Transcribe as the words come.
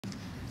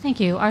Thank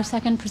you. Our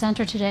second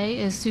presenter today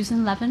is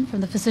Susan Levin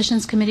from the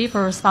Physicians Committee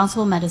for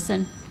Responsible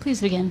Medicine.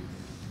 Please begin.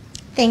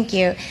 Thank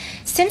you.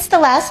 Since the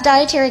last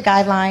dietary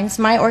guidelines,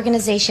 my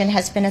organization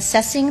has been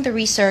assessing the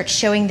research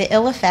showing the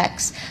ill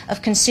effects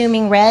of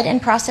consuming red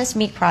and processed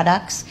meat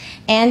products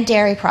and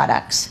dairy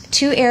products,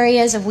 two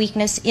areas of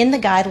weakness in the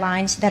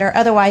guidelines that are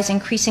otherwise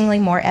increasingly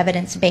more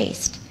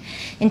evidence-based.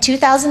 In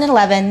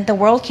 2011, the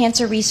World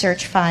Cancer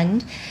Research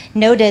Fund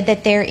noted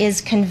that there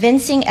is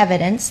convincing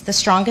evidence, the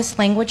strongest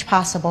language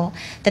possible,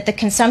 that the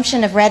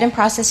consumption of red and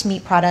processed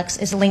meat products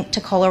is linked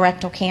to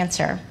colorectal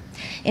cancer.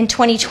 In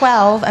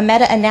 2012, a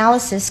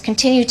meta-analysis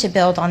continued to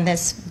build on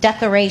this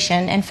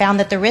declaration and found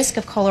that the risk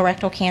of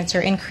colorectal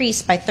cancer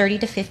increased by 30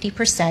 to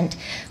 50%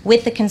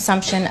 with the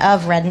consumption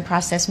of red and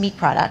processed meat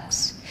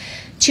products.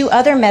 Two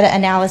other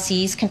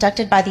meta-analyses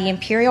conducted by the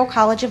Imperial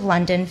College of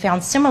London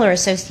found similar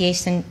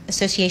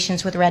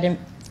associations with red and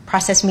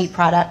processed meat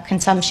product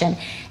consumption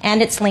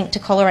and its link to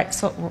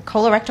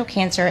colorectal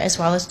cancer as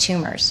well as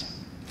tumors.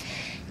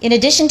 In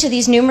addition to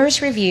these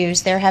numerous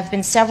reviews, there have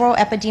been several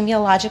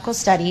epidemiological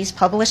studies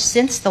published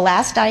since the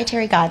last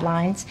dietary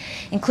guidelines,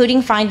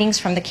 including findings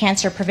from the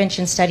Cancer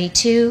Prevention Study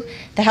 2,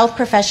 the Health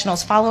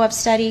Professionals Follow-Up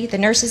Study, the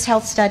Nurses'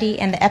 Health Study,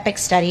 and the EPIC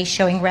study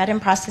showing red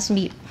and processed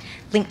meat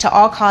linked to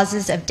all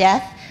causes of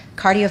death,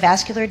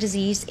 cardiovascular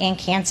disease, and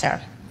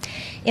cancer.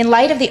 In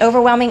light of the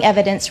overwhelming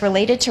evidence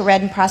related to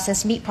red and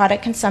processed meat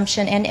product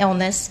consumption and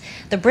illness,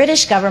 the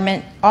British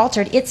government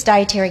altered its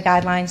dietary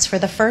guidelines for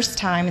the first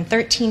time in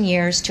 13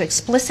 years to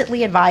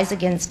explicitly advise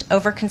against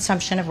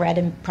overconsumption of red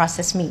and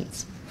processed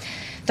meats.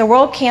 The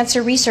World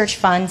Cancer Research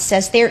Fund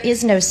says there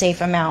is no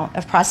safe amount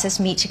of processed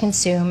meat to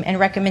consume and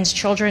recommends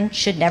children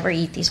should never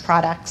eat these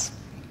products.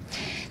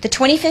 The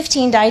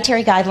 2015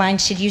 dietary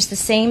guidelines should use the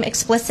same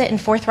explicit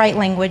and forthright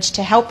language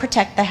to help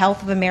protect the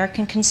health of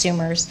American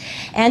consumers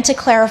and to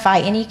clarify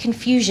any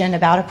confusion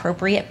about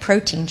appropriate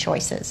protein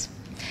choices.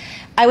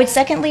 I would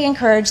secondly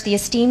encourage the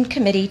esteemed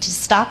committee to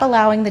stop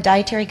allowing the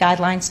dietary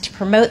guidelines to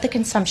promote the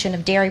consumption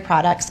of dairy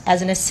products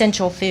as an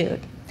essential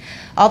food.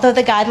 Although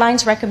the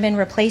guidelines recommend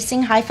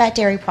replacing high-fat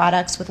dairy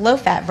products with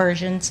low-fat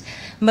versions,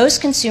 most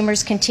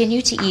consumers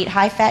continue to eat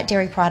high-fat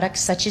dairy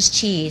products such as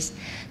cheese,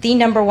 the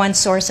 #1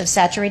 source of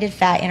saturated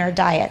fat in our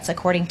diets,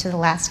 according to the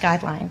last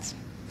guidelines.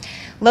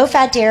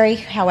 Low-fat dairy,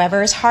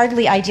 however, is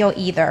hardly ideal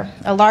either.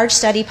 A large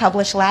study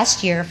published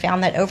last year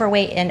found that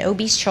overweight and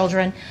obese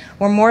children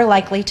were more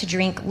likely to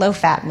drink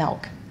low-fat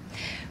milk.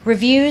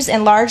 Reviews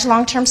and large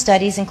long-term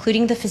studies,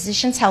 including the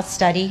Physicians' Health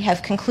Study,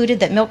 have concluded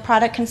that milk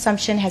product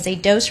consumption has a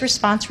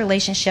dose-response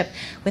relationship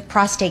with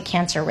prostate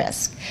cancer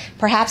risk,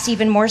 perhaps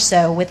even more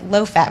so with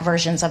low-fat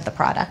versions of the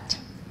product.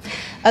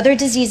 Other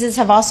diseases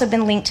have also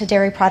been linked to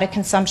dairy product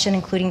consumption,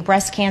 including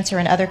breast cancer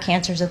and other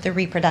cancers of the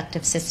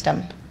reproductive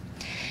system.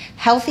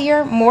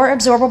 Healthier, more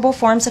absorbable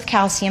forms of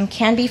calcium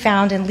can be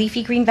found in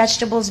leafy green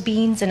vegetables,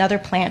 beans, and other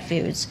plant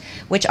foods,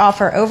 which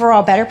offer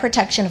overall better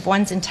protection of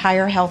one's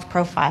entire health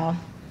profile.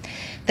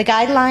 The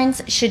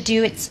guidelines should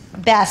do its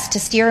best to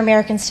steer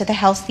Americans to the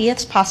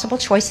healthiest possible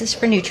choices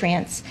for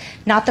nutrients,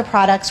 not the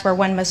products where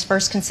one must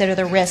first consider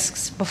the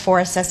risks before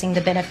assessing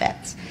the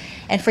benefits.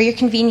 And for your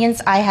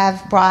convenience, I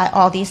have brought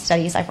all these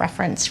studies I've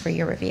referenced for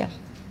your review.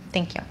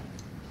 Thank you.